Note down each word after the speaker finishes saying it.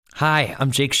Hi, I'm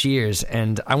Jake Shears,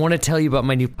 and I want to tell you about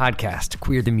my new podcast,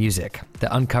 Queer the Music,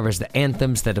 that uncovers the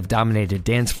anthems that have dominated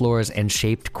dance floors and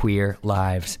shaped queer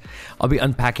lives. I'll be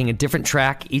unpacking a different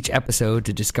track each episode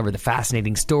to discover the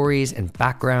fascinating stories and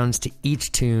backgrounds to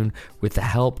each tune with the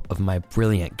help of my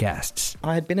brilliant guests.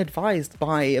 I had been advised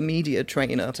by a media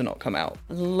trainer to not come out.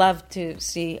 Love to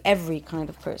see every kind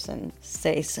of person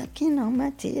say, sucking on my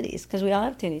titties, because we all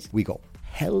have titties. We got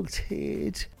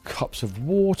pelted, cups of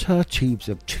water, tubes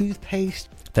of toothpaste.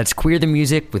 That's Queer the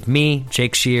Music with me,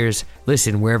 Jake Shears.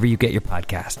 Listen wherever you get your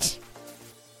podcasts.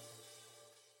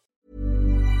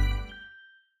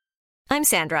 I'm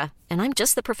Sandra, and I'm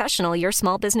just the professional your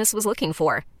small business was looking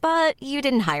for. But you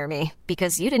didn't hire me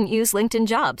because you didn't use LinkedIn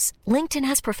Jobs. LinkedIn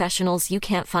has professionals you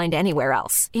can't find anywhere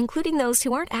else, including those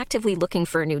who aren't actively looking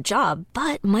for a new job,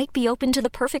 but might be open to the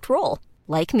perfect role,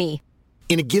 like me.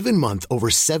 In a given month, over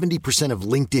 70% of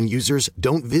LinkedIn users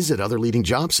don't visit other leading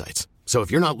job sites. So if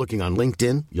you're not looking on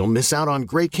LinkedIn, you'll miss out on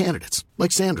great candidates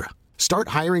like Sandra. Start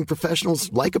hiring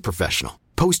professionals like a professional.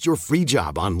 Post your free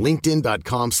job on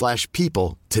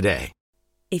linkedin.com/people today.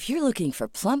 If you're looking for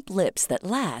plump lips that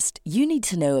last, you need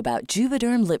to know about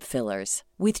Juvederm lip fillers.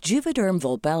 With Juvederm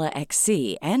Volbella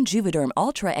XC and Juvederm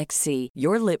Ultra XC,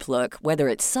 your lip look, whether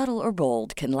it's subtle or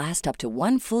bold, can last up to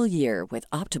 1 full year with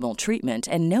optimal treatment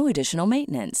and no additional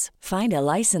maintenance. Find a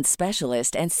licensed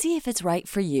specialist and see if it's right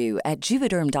for you at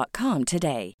Juvederm.com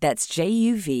today. That's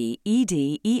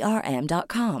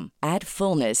JUVEDERM.com. Add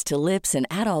fullness to lips in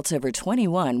adults over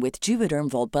 21 with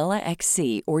Juvederm Volbella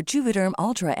XC or Juvederm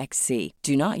Ultra XC.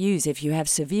 Do not use if you have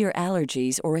severe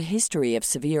allergies or a history of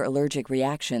severe allergic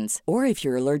reactions, or if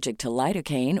you're allergic to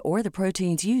lidocaine or the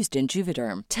proteins used in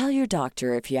Juvederm. Tell your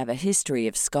doctor if you have a history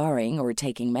of scarring or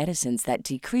taking medicines that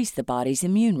decrease the body's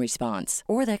immune response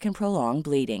or that can prolong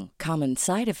bleeding. Common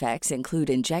side effects include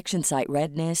injection site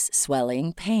redness,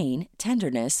 swelling, pain,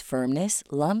 tenderness, firmness,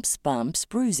 lumps, bumps,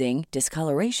 bruising,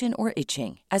 discoloration, or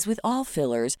itching. As with all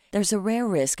fillers, there's a rare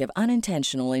risk of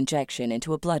unintentional injection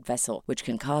into a blood vessel, which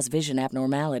can cause vision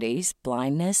abnormalities,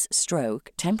 blindness,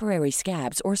 stroke, temporary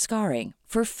scabs, or scarring.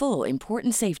 For full,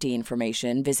 important safety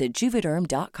information, visit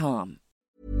Juvederm.com.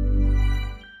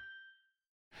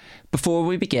 Before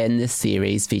we begin, this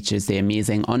series features the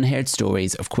amazing unheard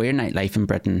stories of queer nightlife in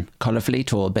Britain, colourfully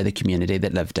told by the community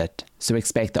that lived it. So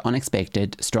expect the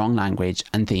unexpected, strong language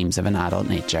and themes of an adult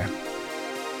nature.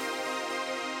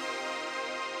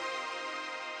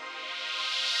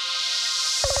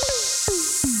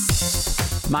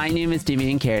 My name is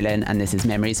Damien Kerlin and this is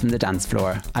Memories from the Dance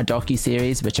Floor, a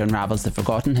docu-series which unravels the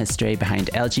forgotten history behind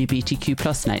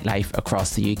LGBTQ+ nightlife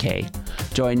across the UK.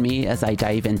 Join me as I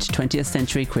dive into 20th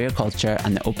century queer culture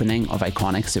and the opening of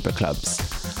iconic superclubs.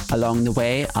 Along the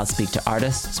way, I'll speak to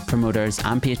artists, promoters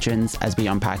and patrons as we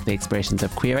unpack the expressions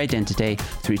of queer identity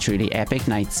through truly epic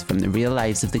nights from the real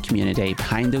lives of the community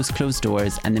behind those closed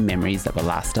doors and the memories that will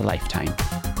last a lifetime.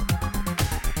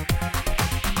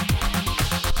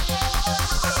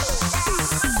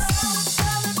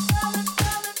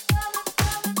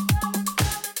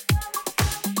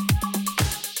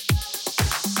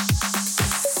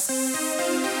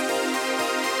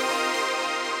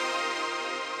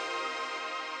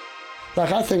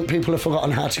 Like, I think people have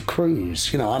forgotten how to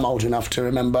cruise. You know, I'm old enough to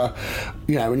remember,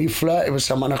 you know, when you flirted with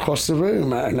someone across the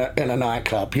room in a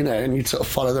nightclub, you know, and you'd sort of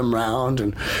follow them round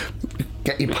and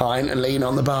get your pint and lean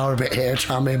on the bar a bit here,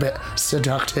 try and be a bit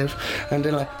seductive. And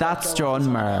then like... That's John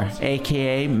Murr,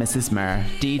 a.k.a. Mrs. Murr,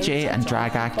 DJ and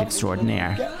drag act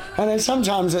extraordinaire. Yeah. And then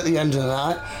sometimes at the end of the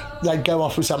night, they'd go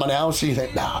off with someone else and you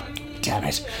think, nah, damn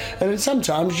it. And then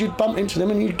sometimes you'd bump into them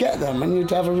and you'd get them and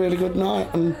you'd have a really good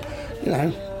night and, you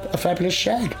know, a fabulous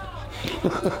shag.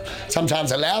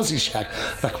 Sometimes a lousy shag.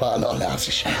 I've had quite a lot of lousy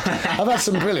shag. I've had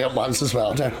some brilliant ones as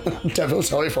well. Don't feel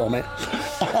sorry for me.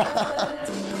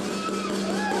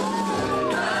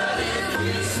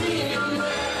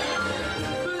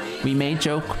 We may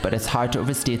joke, but it's hard to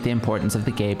overstate the importance of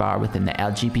the gay bar within the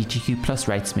LGBTQ+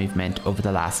 rights movement over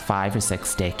the last 5 or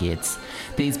 6 decades.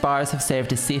 These bars have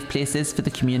served as safe places for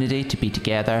the community to be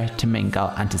together, to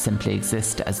mingle, and to simply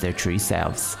exist as their true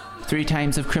selves. Through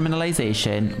times of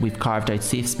criminalisation, we've carved out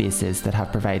safe spaces that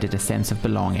have provided a sense of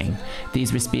belonging.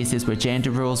 These were spaces where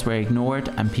gender roles were ignored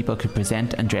and people could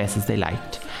present and dress as they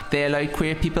liked. They allowed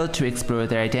queer people to explore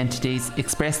their identities,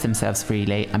 express themselves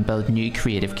freely and build new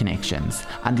creative connections.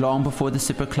 And long before the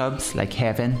superclubs, like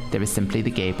Heaven, there was simply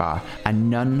the gay bar, and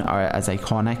none are as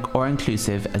iconic or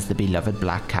inclusive as the beloved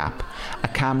Black Cap, a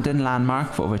Camden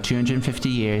landmark for over 250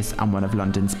 years and one of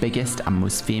London's biggest and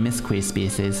most famous queer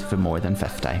spaces for more than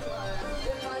 50.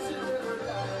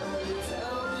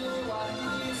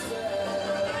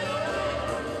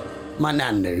 My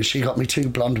nan knew. She got me 2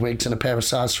 blonde wigs and a pair of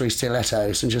size 3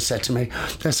 stilettos and just said to me,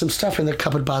 there's some stuff in the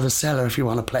cupboard by the cellar if you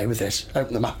want to play with this.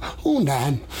 Open them up. Oh,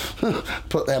 Nan.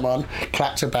 Put them on,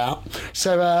 clacked about.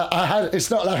 So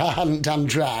it's not like I hadn't done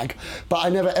drag, but I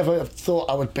never ever thought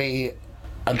I would be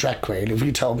a drag queen. If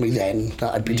you told me then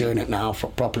that I'd be doing it now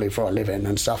properly for a living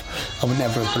and stuff, I would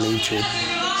never have believed you.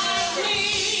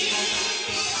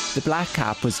 The Black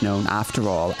Cap was known, after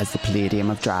all, as the Palladium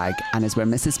of drag, and is where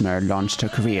Mrs. Muir launched her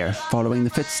career, following the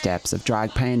footsteps of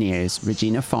drag pioneers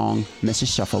Regina Fong, Mrs.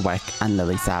 Shufflewick and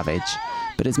Lily Savage.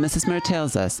 But as Mrs. Muir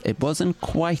tells us, it wasn't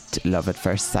quite love at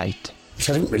first sight.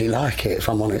 I didn't really like it, if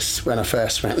I'm honest, when I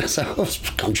first went, so it was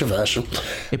controversial.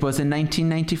 It was in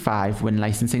 1995, when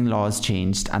licensing laws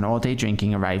changed and all-day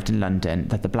drinking arrived in London,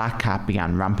 that the Black Cap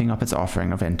began ramping up its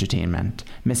offering of entertainment.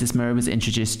 Mrs. Muir was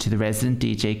introduced to the resident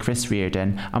DJ Chris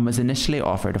Reardon and was initially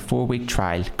offered a 4-week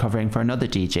trial covering for another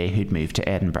DJ who'd moved to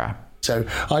Edinburgh. So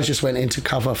I just went into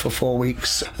cover for 4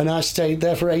 weeks and I stayed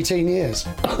there for 18 years.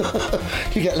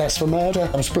 You get less for murder.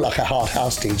 I was like a hard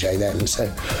house DJ then, so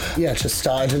yeah, just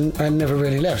started and never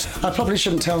really left. I probably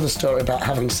shouldn't tell the story about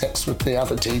having sex with the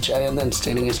other DJ and then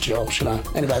stealing his job, should I?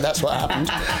 Anyway, that's what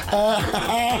happened.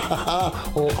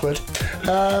 Awkward.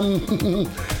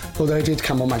 Although it did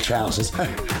come on my trousers.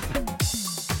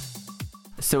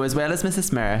 So as well as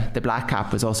Mrs. Muir, the Black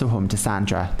Cap was also home to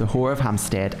Sandra, the whore of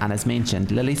Hampstead, and as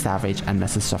mentioned, Lily Savage and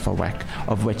Mrs. Shufflewick,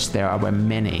 of which there were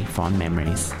many fond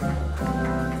memories.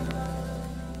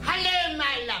 Hello,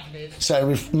 my lovelies. So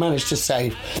we've managed to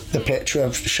save the picture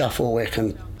of Shufflewick,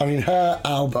 and I mean, her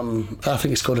album, I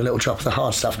think it's called A Little Drop of the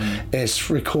Hard Stuff, is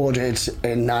recorded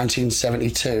in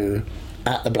 1972.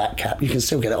 At the Black Cap. You can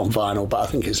still get it on vinyl, but I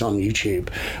think it's on YouTube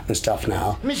and stuff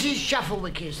now. Mrs.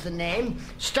 Shufflewick is the name.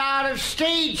 Star of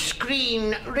stage,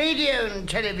 screen, radio and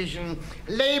television,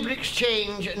 labour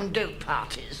exchange and dope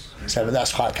parties. So but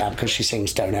that's quite camp because she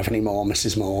sings Don't Have Any More,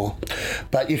 Mrs. Moore.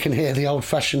 But you can hear the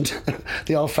old-fashioned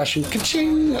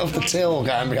ka-ching of the till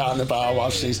going behind the bar while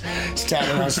she's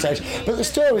standing on stage. But the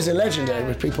stories are legendary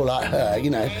with people like her, you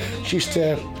know. She used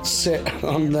to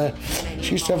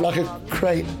have like a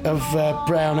crate of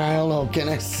brown ale or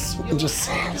Guinness and just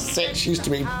sit. She used to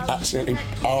be absolutely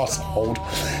arsehole.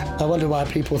 I wonder why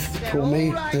people call me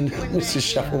and Mrs.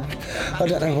 Shufflewick. I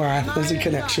don't know why. There's a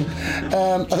connection.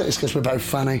 I think it's because we're both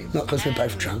funny. Not because we're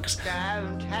both drunks.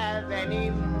 Don't have any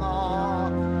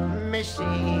more,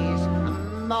 Mrs.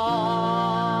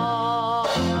 Moore.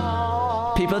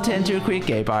 People tend to equate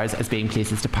gay bars as being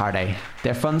places to party.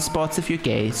 They're fun spots if you're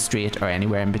gay, straight or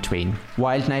anywhere in between.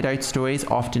 Wild night out stories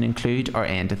often include or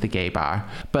end at the gay bar,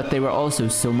 but they were also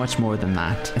so much more than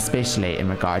that, especially in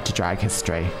regard to drag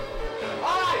history.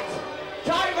 Alright,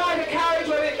 don't ride a carriage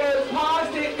when it goes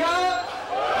past it, go!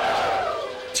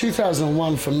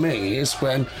 2001 for me is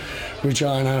when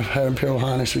Regina, Her Imperial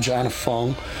Highness Regina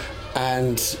Fong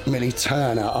and Millie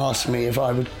Turner asked me if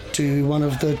I would do one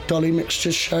of the Dolly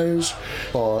Mixtures shows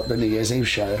or the New Year's Eve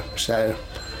show. So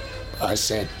I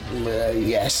said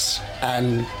yes,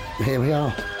 and here we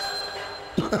are.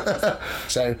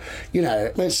 So, you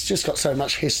know, it's just got so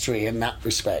much history in that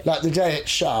respect. Like the day it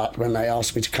shut, when they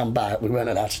asked me to come back, we weren't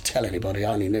allowed to tell anybody.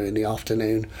 I only knew in the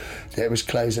afternoon that it was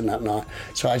closing that night.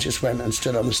 So I just went and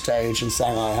stood on the stage and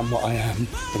sang I Am What I Am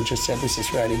and just said, this is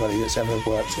for anybody that's ever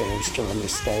worked here and stood on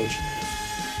this stage.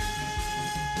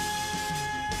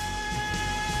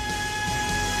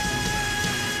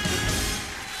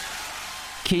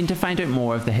 Keen to find out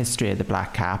more of the history of the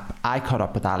Black Cap, I caught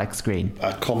up with Alex Green.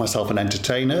 I call myself an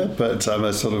entertainer, but I'm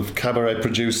a sort of cabaret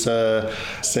producer,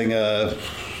 singer,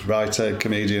 writer,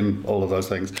 comedian, all of those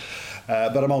things.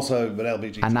 But I'm also an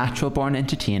LGBTQ. A natural-born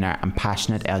entertainer and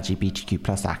passionate LGBTQ+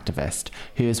 activist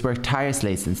who has worked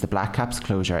tirelessly since the Black Cap's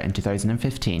closure in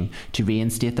 2015 to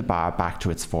reinstate the bar back to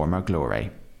its former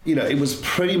glory. You know, it was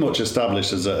pretty much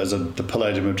established as the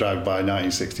Palladium of Drag by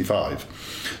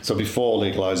 1965, so before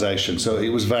legalisation. So it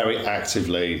was very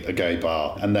actively a gay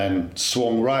bar, and then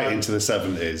swung right into the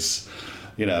 70s,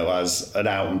 you know, as an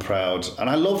out and proud. And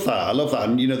I love that.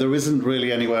 And, you know, there isn't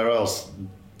really anywhere else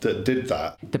that did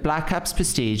that. The Black Cap's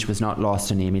prestige was not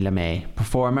lost on Amy LeMay,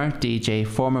 performer, DJ,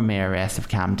 former mayoress of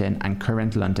Camden, and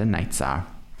current London Night Czar.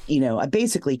 You know, I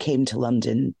basically came to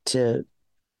London to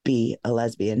be a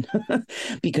lesbian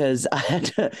because I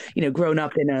had, grown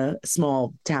up in a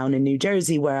small town in New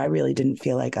Jersey where I really didn't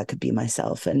feel like I could be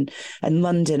myself. And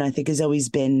London, I think, has always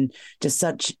been just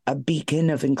such a beacon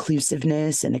of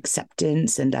inclusiveness and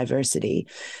acceptance and diversity.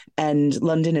 And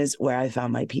London is where I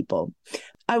found my people.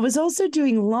 I was also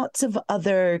doing lots of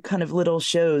other kind of little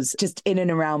shows just in and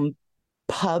around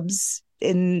pubs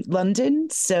in London.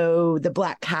 So the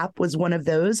Black Cap was one of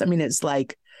those. I mean, it's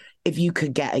like if you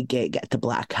could get a gig at the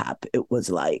Black Cap, it was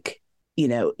like, you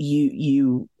know,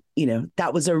 you know,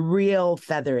 that was a real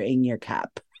feather in your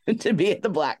cap to be at the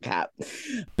Black Cap.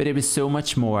 But it was so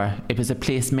much more. It was a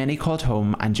place many called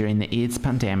home, and during the AIDS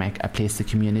pandemic, a place the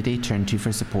community turned to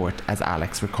for support, as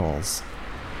Alex recalls.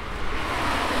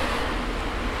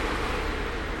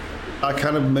 I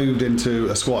kind of moved into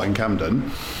a squat in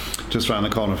Camden, just around the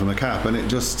corner from the Cap, and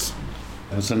it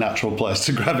was a natural place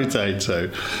to gravitate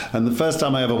to. And the first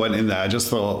time I ever went in there, I just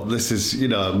thought, this is, you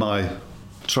know, my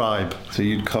tribe. So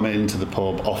you'd come into the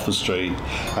pub off the street,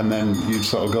 and then you'd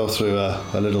sort of go through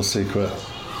a little secret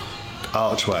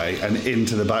archway and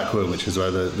into the back room, which is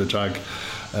where the drag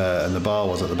and the bar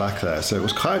was at the back there. So it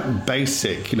was quite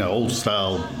basic, you know, old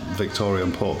style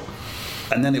Victorian pub.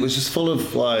 And then it was just full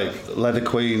of like leather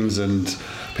queens and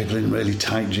people in really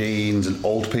tight jeans, and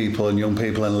old people and young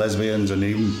people and lesbians, and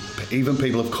even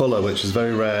people of colour, which is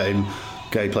very rare in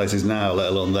gay places now, let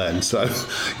alone then. So,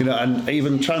 you know, and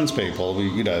even trans people,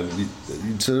 you know,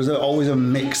 so there's always a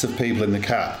mix of people in the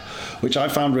Cap, which I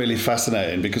found really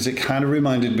fascinating because it kind of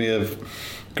reminded me of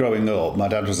growing up. My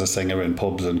dad was a singer in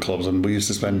pubs and clubs, and we used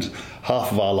to spend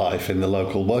half of our life in the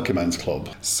local working men's club.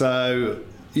 So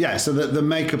yeah, so the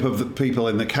makeup of the people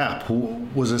in the Cap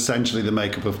was essentially the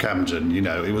makeup of Camden. You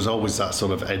know, it was always that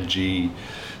sort of edgy,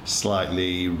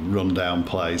 slightly run-down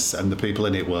place, and the people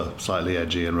in it were slightly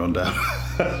edgy and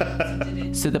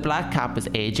run-down. So the Black Cap was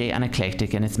edgy and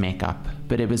eclectic in its makeup,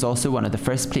 but it was also one of the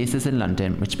first places in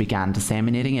London which began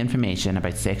disseminating information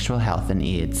about sexual health and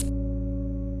AIDS.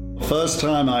 First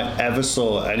time I ever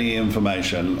saw any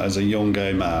information as a young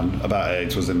gay man about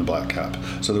AIDS was in the Black Cap.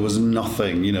 So there was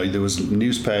nothing, you know, there was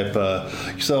newspaper,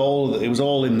 so it was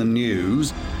all in the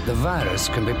news. The virus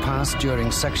can be passed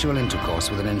during sexual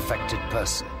intercourse with an infected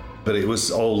person. But it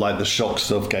was all like the shocks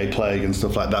of gay plague and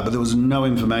stuff like that. But there was no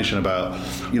information about,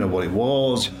 you know, what it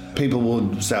was. People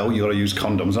would say, oh, you got to use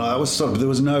condoms. There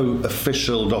was no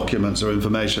official documents or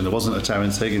information. There wasn't a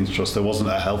Terence Higgins Trust. There wasn't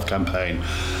a health campaign.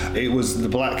 It was the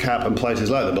Black Cap and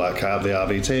places like the Black Cap, the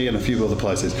RVT, and a few other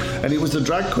places. And it was the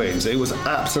drag queens. It was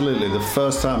absolutely the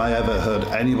first time I ever heard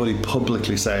anybody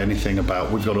publicly say anything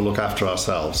about we've got to look after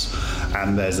ourselves.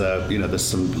 And there's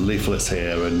some leaflets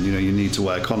here, and you know, you need to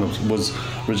wear condoms. Was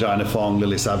Regina Fong,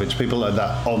 Lily Savage, people like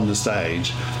that on the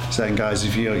stage saying, guys,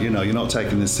 if you're not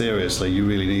taking this seriously, you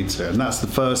really need to. And that's the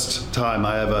first time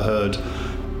I ever heard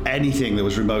anything that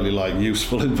was remotely like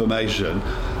useful information.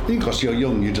 Because you're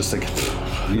young, you just think,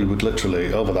 you would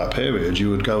literally, over that period, you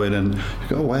would go in and you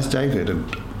go, oh, where's David?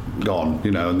 And gone,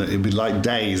 you know, and it'd be like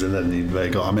days, and then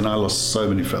they'd go. I mean, I lost so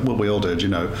many friends. Well, we all did, you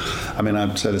know. I mean,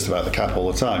 I say this about the Cap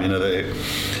all the time, you know, that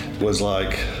it was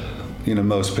like, you know,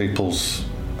 most people's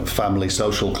family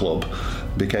social club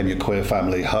became your queer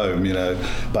family home, you know,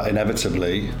 but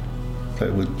inevitably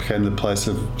it became the place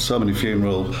of so many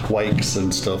funeral wakes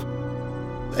and stuff.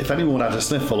 If anyone had a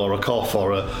sniffle or a cough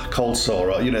or a cold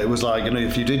sore, or, you know, it was like, you know,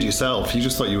 if you did yourself, you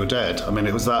just thought you were dead. I mean,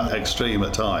 it was that extreme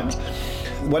at times.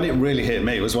 When it really hit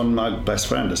me, it was when my best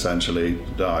friend essentially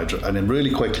died, and then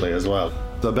really quickly as well.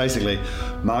 So basically,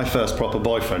 my first proper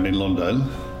boyfriend in London,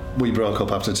 we broke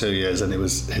up after 2 years, and it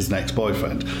was his next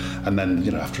boyfriend. And then,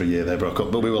 you know, after a year they broke up,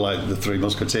 but we were like the Three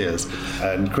Musketeers.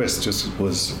 And Chris just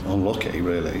was unlucky,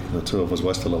 really. The two of us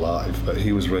were still alive, but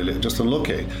he was really just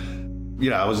unlucky.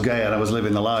 You know, I was gay and I was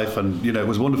living the life, and, you know, it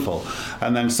was wonderful.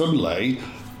 And then suddenly,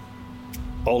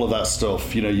 all of that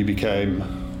stuff, you know, you became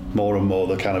more and more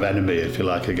the kind of enemy, if you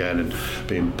like, again, and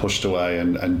being pushed away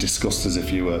and discussed as if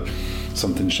you were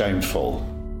something shameful.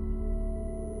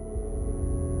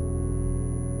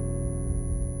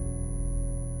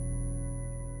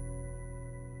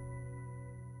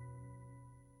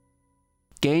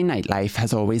 Gay nightlife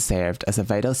has always served as a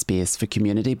vital space for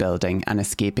community building and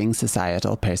escaping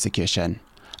societal persecution.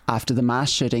 After the mass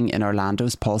shooting in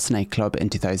Orlando's Pulse nightclub in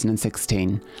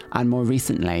 2016, and more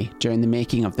recently, during the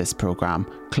making of this programme,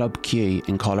 Club Q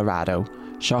in Colorado,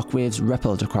 shockwaves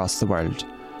rippled across the world.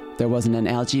 There wasn't an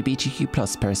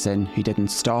LGBTQ+ person who didn't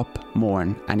stop,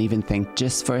 mourn, and even think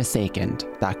just for a second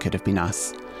that could have been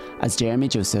us. As Jeremy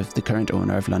Joseph, the current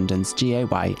owner of London's GAY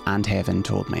and Heaven,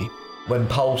 told me. When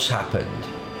Pulse happened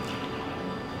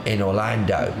in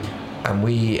Orlando, and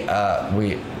we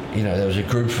you know, there was a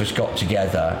group of us got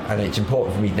together, and it's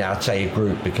important for me now to say a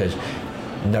group because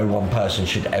no one person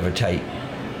should ever take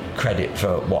credit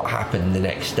for what happened the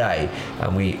next day.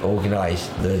 And we organised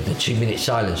the 2-minute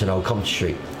silence on Old Compton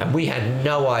Street, and we had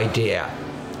no idea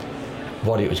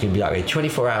what it was going to be like. We had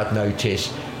 24 hours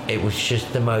notice. It was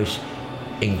just the most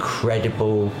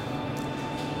incredible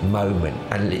moment,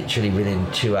 and literally within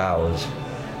 2 hours,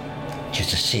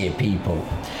 just a sea of people.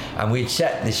 And we'd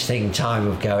set this thing time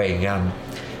of going,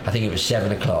 I think it was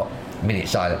 7 o'clock, minute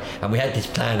silent. And we had this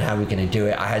plan how we were going to do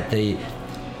it. I had the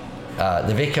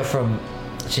vicar from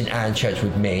St Anne Church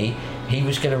with me. He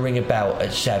was going to ring a bell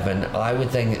at 7. I would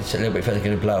think it's a little bit further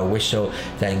going to blow a whistle.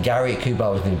 Then Gary at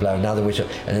Kubar was going to blow another whistle,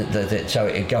 and so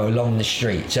it'd go along the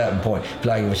street at a certain point,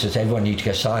 blowing whistles. Everyone knew to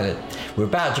go silent. We're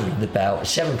about to ring the bell. At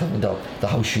 7 o'clock on the dot, the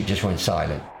whole street just went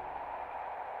silent.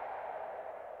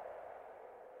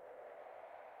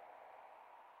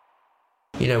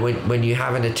 You know, when you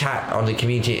have an attack on the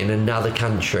community in another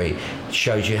country, it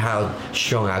shows you how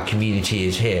strong our community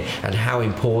is here and how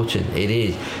important it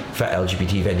is for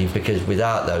LGBT venues, because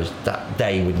without those, that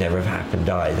day would never have happened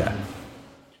either.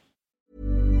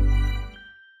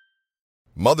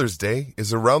 Mother's Day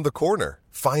is around the corner.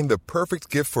 Find the perfect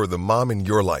gift for the mom in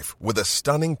your life with a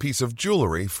stunning piece of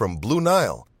jewelry from Blue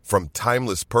Nile. From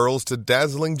timeless pearls to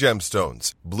dazzling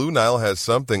gemstones, Blue Nile has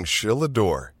something she'll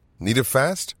adore. Need it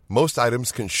fast? Most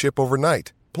items can ship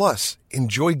overnight. Plus,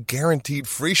 enjoy guaranteed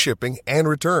free shipping and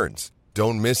returns.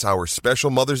 Don't miss our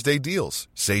special Mother's Day deals.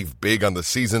 Save big on the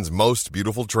season's most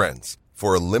beautiful trends.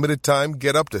 For a limited time,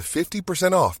 get up to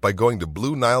 50% off by going to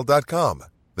BlueNile.com.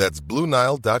 That's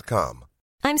BlueNile.com.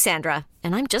 I'm Sandra,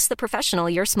 and I'm just the professional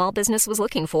your small business was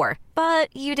looking for.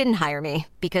 But you didn't hire me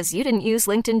because you didn't use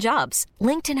LinkedIn Jobs.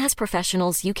 LinkedIn has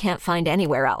professionals you can't find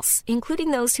anywhere else,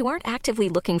 including those who aren't actively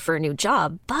looking for a new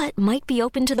job, but might be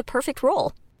open to the perfect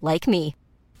role, like me.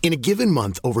 In a given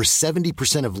month, over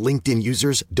 70% of LinkedIn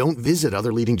users don't visit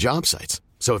other leading job sites.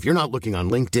 So if you're not looking on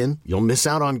LinkedIn, you'll miss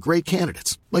out on great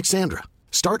candidates like Sandra.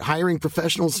 Start hiring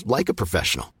professionals like a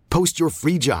professional. Post your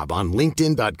free job on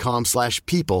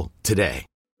linkedin.com/people today.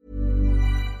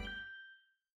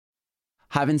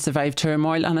 Having survived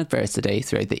turmoil and adversity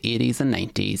throughout the 80s and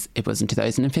 90s, it was in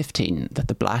 2015 that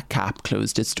the Black Cap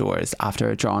closed its doors after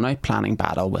a drawn-out planning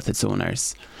battle with its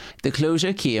owners. The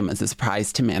closure came as a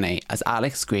surprise to many, as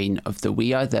Alex Green of the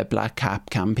We Are the Black Cap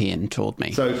campaign told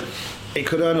me. So it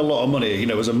could earn a lot of money, you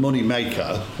know, as a money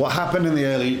maker. What happened in the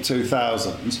early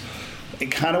 2000s, it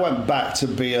kind of went back to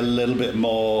be a little bit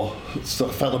more,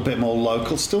 sort of felt a bit more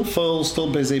local, still full,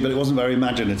 still busy, but it wasn't very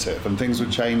imaginative, and things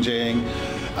were changing.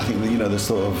 I think, you know, the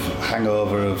sort of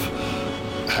hangover of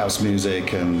house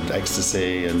music and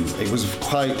ecstasy, and it was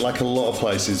quite like a lot of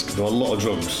places, there were a lot of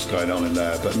drugs going on in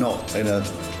there, but not in a,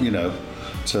 you know,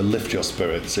 to lift your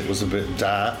spirits. It was a bit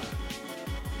dire.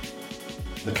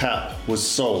 The Cap was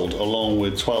sold along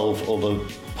with 12 other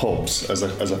pubs as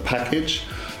a package.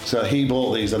 So he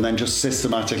bought these and then just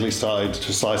systematically started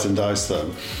to slice and dice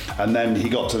them. And then he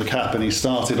got to the Cap and he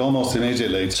started almost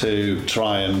immediately to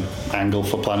try and angle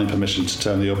for planning permission to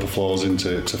turn the upper floors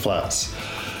into flats.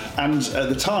 And at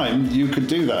the time, you could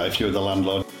do that if you were the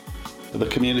landlord. The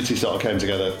community sort of came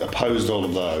together, opposed all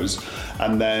of those,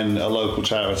 and then a local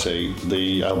charity,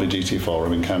 the LBGT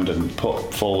Forum in Camden,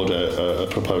 put forward a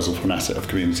proposal for an asset of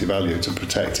community value to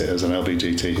protect it as an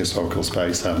LBGT historical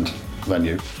space and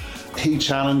venue. He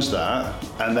challenged that,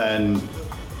 and then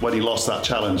when he lost that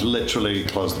challenge, literally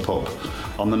closed the pub.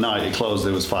 On the night it closed,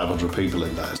 there was 500 people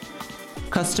in there.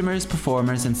 Customers,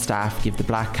 performers and staff give the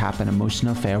Black Cap an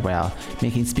emotional farewell,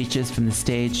 making speeches from the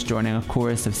stage, joining a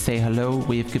chorus of say hello,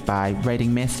 wave goodbye,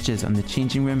 writing messages on the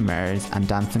changing room mirrors and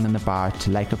dancing on the bar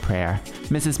to Like a Prayer.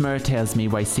 Mrs. Moore tells me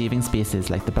why saving spaces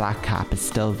like the Black Cap is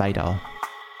still vital.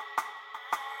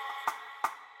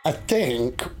 I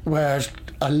think where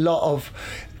a lot of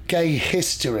gay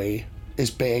history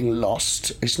is being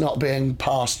lost, it's not being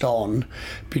passed on,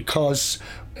 because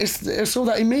it's all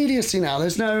that immediacy now.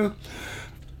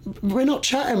 We're not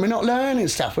chatting, we're not learning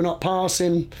stuff, we're not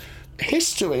passing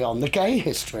history on, the gay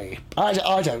history.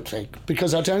 I don't think,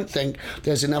 because I don't think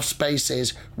there's enough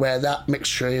spaces where that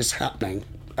mixture is happening.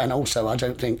 And also, I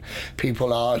don't think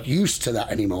people are used to that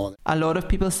anymore. A lot of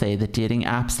people say that dating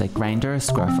apps like Grindr or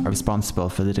Scruff are responsible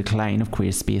for the decline of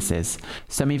queer spaces.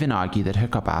 Some even argue that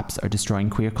hookup apps are destroying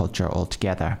queer culture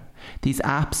altogether. These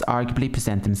apps arguably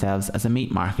present themselves as a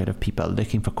meat market of people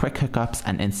looking for quick hookups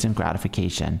and instant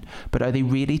gratification. But are they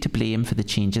really to blame for the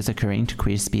changes occurring to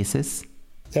queer spaces?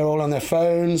 They're all on their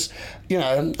phones. You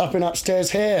know, up and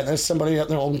upstairs here, there's somebody up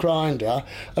there on Grindr.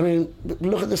 I mean,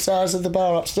 look at the size of the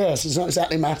bar upstairs. It's not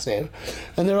exactly massive.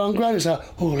 And they're on Grindr. It's like,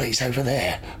 oh, he's over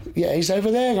there. Yeah, he's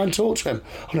over there. Go and talk to him.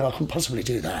 Oh, no, I couldn't possibly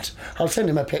do that. I'll send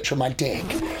him a picture of my dick.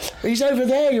 He's over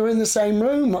there. You're in the same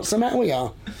room. What's the matter with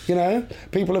you? You know,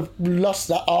 people have lost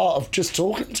that art of just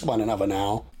talking to one another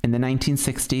now. In the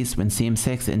 1960s, when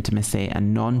same-sex intimacy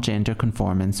and non-gender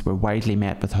conformance were widely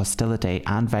met with hostility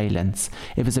and violence,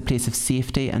 it was a place of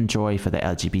safety and joy for the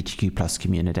LGBTQ+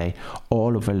 community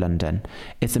all over London.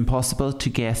 It's impossible to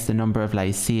guess the number of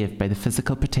lives saved by the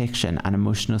physical protection and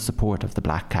emotional support of the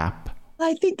Black Cap.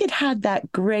 I think it had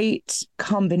that great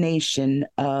combination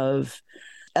of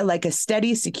like a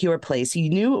steady, secure place. You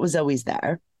knew it was always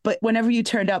there, but whenever you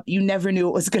turned up, you never knew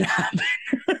what was going to happen.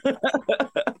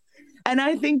 And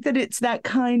I think that it's that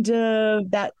kind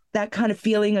of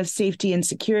feeling of safety and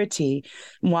security,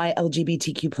 why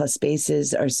LGBTQ plus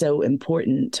spaces are so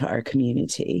important to our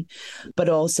community, but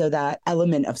also that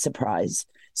element of surprise.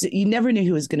 So you never knew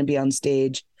who was going to be on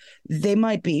stage. They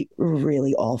might be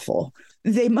really awful.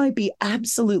 They might be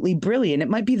absolutely brilliant. It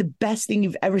might be the best thing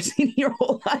you've ever seen in your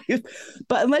whole life.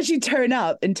 But unless you turn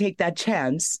up and take that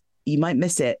chance, you might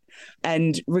miss it.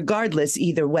 And regardless,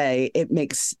 either way, it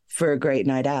makes for a great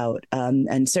night out,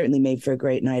 and certainly made for a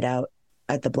great night out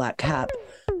at the Black Cap.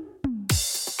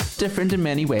 Different in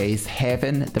many ways,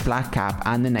 Heaven, the Black Cap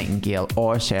and the Nightingale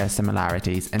all share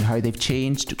similarities in how they've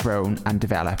changed, grown and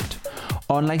developed.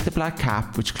 Unlike the Black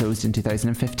Cap, which closed in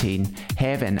 2015,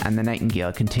 Heaven and the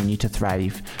Nightingale continue to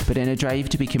thrive, but in a drive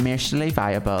to be commercially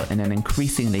viable in an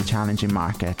increasingly challenging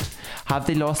market. Have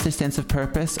they lost their sense of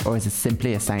purpose, or is it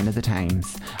simply a sign of the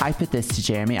times? I put this to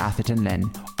Jeremy Atherton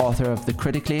Lynn, author of the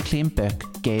critically acclaimed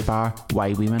book, Gay Bar,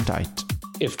 Why We Went Out.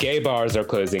 If gay bars are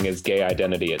closing, is gay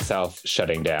identity itself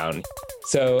shutting down?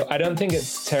 So I don't think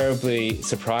it's terribly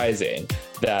surprising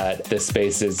that the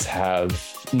spaces have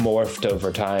morphed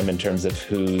over time in terms of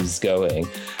who's going.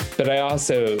 But I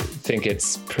also think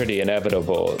it's pretty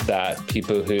inevitable that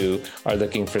people who are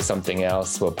looking for something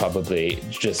else will probably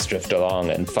just drift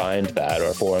along and find that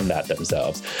or form that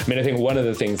themselves. I mean, I think one of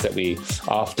the things that we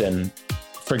often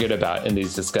forget about in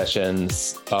these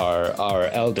discussions are our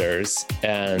elders.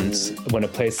 And when a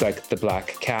place like the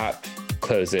Black Cap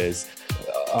closes,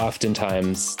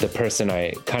 oftentimes the person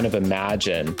I kind of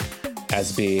imagine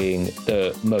as being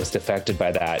the most affected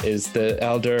by that is the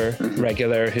elder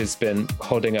regular who's been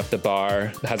holding up the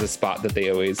bar, has a spot that they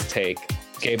always take.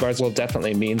 Gay bars will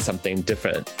definitely mean something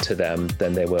different to them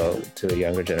than they will to the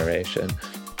younger generation.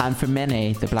 And for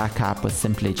many, the Black Cap was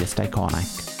simply just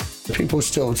iconic. People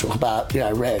still talk about,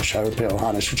 Reg, Sharon Bill,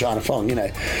 Hannah's Regina Fong,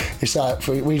 It's like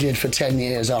we did for 10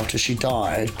 years after she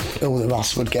died, all of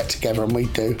us would get together and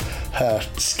we'd do her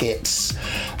skits.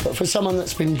 But for someone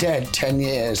that's been dead 10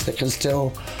 years that can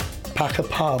still pack a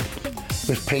pub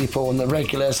with people and the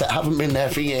regulars that haven't been there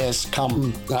for years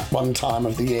come that one time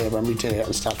of the year when we did it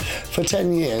and stuff. For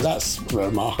 10 years, that's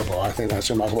remarkable. I think that's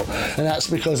remarkable. And that's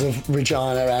because of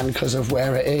Regina and because of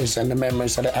where it is and the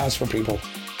memories that it has for people.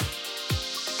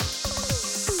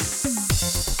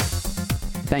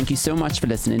 Thank you so much for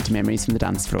listening to Memories from the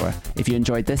Dance Floor. If you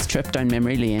enjoyed this trip down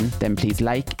memory lane, then please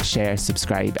like, share,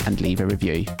 subscribe and leave a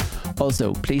review.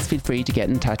 Also, please feel free to get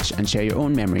in touch and share your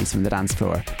own memories from the dance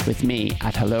floor with me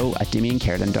at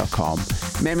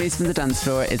hello@damiankerlin.com. Memories from the Dance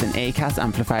Floor is an Acast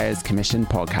Amplifiers commissioned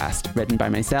podcast, written by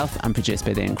myself and produced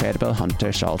by the incredible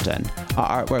Hunter Shalton.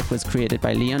 Our artwork was created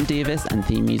by Leon Davis and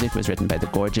theme music was written by the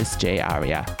gorgeous Jay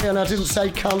Aria. And I didn't say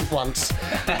cunt once,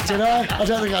 did I? I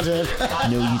don't think I did.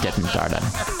 No, you didn't, darling.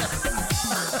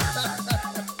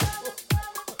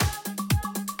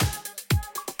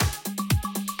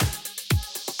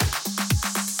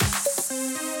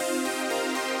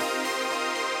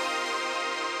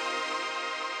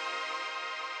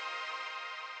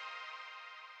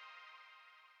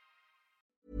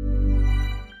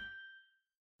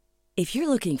 If you're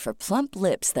looking for plump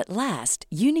lips that last,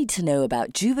 you need to know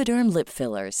about Juvederm lip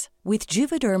fillers. With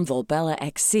Juvederm Volbella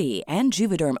XC and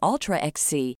Juvederm Ultra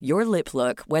XC, your lip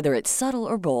look, whether it's subtle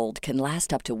or bold, can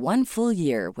last up to 1 full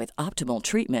year with optimal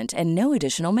treatment and no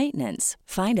additional maintenance.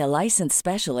 Find a licensed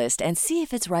specialist and see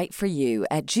if it's right for you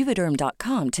at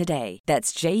Juvederm.com today.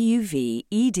 That's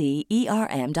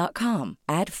JUVEDERM.com.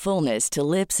 Add fullness to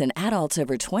lips in adults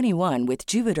over 21 with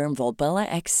Juvederm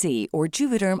Volbella XC or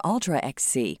Juvederm Ultra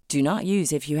XC. Do not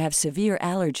use if you have severe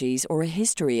allergies or a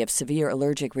history of severe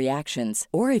allergic reactions,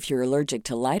 or if you're allergic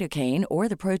to lidocaine or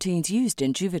the proteins used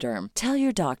in Juvederm. Tell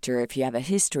your doctor if you have a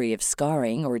history of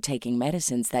scarring or taking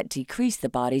medicines that decrease the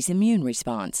body's immune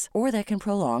response or that can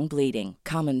prolong bleeding.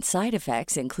 Common side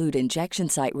effects include injection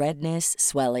site redness,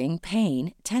 swelling,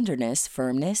 pain, tenderness,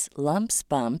 firmness, lumps,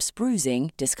 bumps,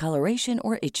 bruising, discoloration,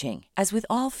 or itching. As with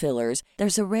all fillers,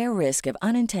 there's a rare risk of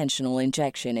unintentional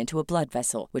injection into a blood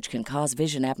vessel, which can cause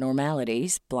vision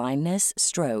abnormalities, blindness,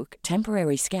 stroke,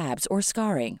 temporary scabs, or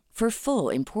scarring. For full,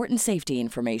 important safety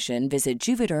information, visit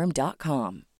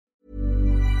Juvederm.com.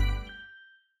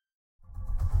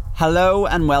 Hello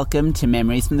and welcome to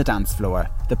Memories from the Dance Floor,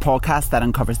 the podcast that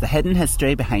uncovers the hidden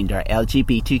history behind our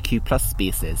LGBTQ plus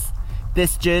spaces.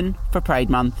 This June, for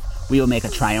Pride Month, we will make a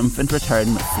triumphant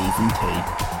return with Season 2.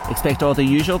 Expect all the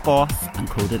usual goss and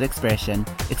coded expression,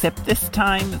 except this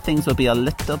time things will be a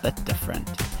little bit different.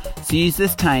 So use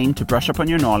this time to brush up on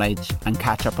your knowledge and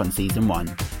catch up on season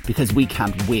 1, because we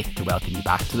can't wait to welcome you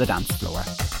back to the dance floor.